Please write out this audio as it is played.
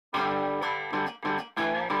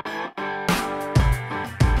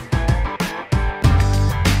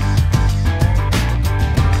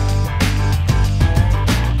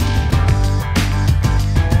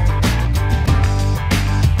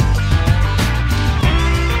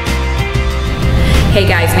Hey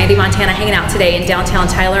guys, Mandee, Montana, hanging out today in downtown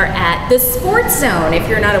Tyler at the Sports Zone. If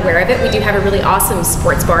you're not aware of it, we do have a really awesome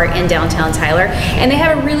sports bar in downtown Tyler, and they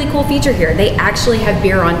have a really cool feature here. They actually have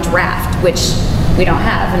beer on draft, which we don't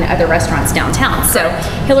have in other restaurants downtown. So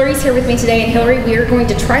Hillary's here with me today, and Hillary, we are going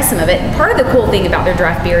to try some of it. And part of the cool thing about their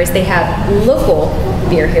draft beer is they have local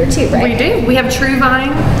beer here too, right? We do. We have True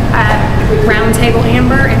Vine, Round Table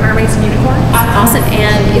Amber, and Mermaids and Unicorns. Awesome.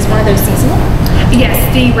 And is one of those seasonal? Yes,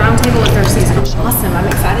 the Round Table is our seasonal. Awesome. I'm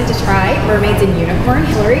excited to try Mermaids and Unicorn.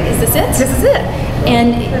 Hillary, is this it? This is it.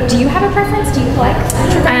 And do you have a preference? Do you like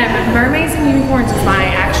True Vine? Mermaids and Unicorns is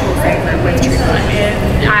my actual favorite with True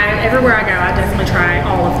Vine. Everywhere I go, I definitely try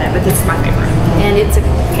all of them, but this is my favorite. And it's a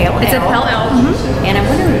pale ale. It's a pale ale. Mm-hmm. And I'm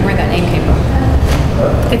wondering where that name came from.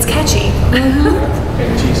 It's catchy.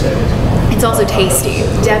 It's also tasty,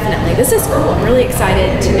 definitely. This is cool. I'm really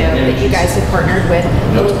excited to know that you guys have partnered with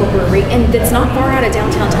a local brewery, and that's not far out of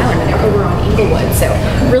downtown Tyler. They're over on Inglewood, so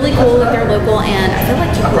really cool that they're local. And I feel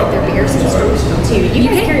like you like their beers and stores too. You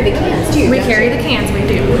guys carry the cans too. We carry the cans. We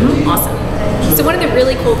do. Awesome. So one of the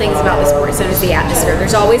really cool things about the Sports Zone is the atmosphere.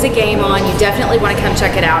 There's always a game on. You definitely want to come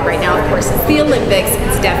check it out. Right now, of course, it's the Olympics.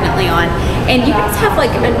 It's definitely on. And you guys have like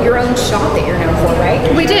your own shop that you're known for, right?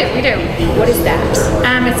 We do. We do. What is that?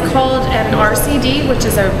 It's called an RCD, which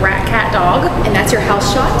is a rat cat dog. And that's your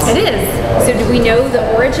house shot? It is. So do we know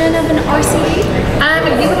the origin of an RCD?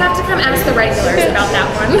 You would have to come ask the regulars about that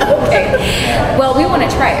one. Okay. Well, we want to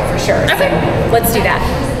try it for sure. Okay. So let's do that.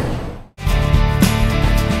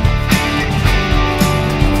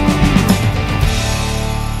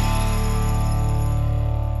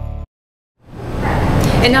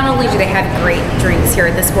 And not only do they have great drinks here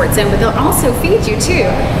at the Sports Zone, but they'll also feed you too.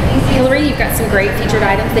 Hillary, you've got some great featured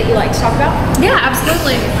items that you like to talk about? Yeah,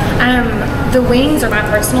 absolutely. The wings are my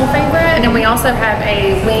personal favorite, and then we also have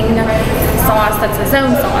a wing sauce that's a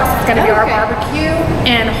zone sauce. It's going to be our barbecue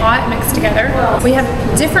and hot mixed together. We have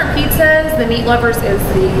different pizzas. The Meat Lovers is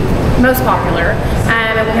the most popular,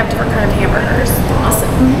 and we have different kind of hamburgers.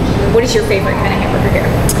 Awesome. What is your favorite kind of hamburger here?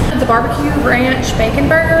 The barbecue ranch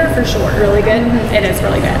bacon burger, for sure. Really good? It is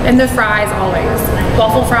really good. And the fries, always.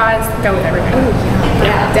 Waffle fries go with everything. Oh,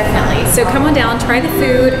 yeah, definitely. So come on down, try the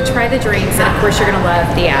food, try the drinks, and of course you're going to love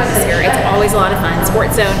the atmosphere. It's always a lot of fun.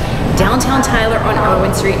 Sports Zone, downtown Tyler on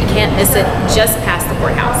Irwin Street. You can't miss it, just past the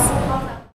courthouse.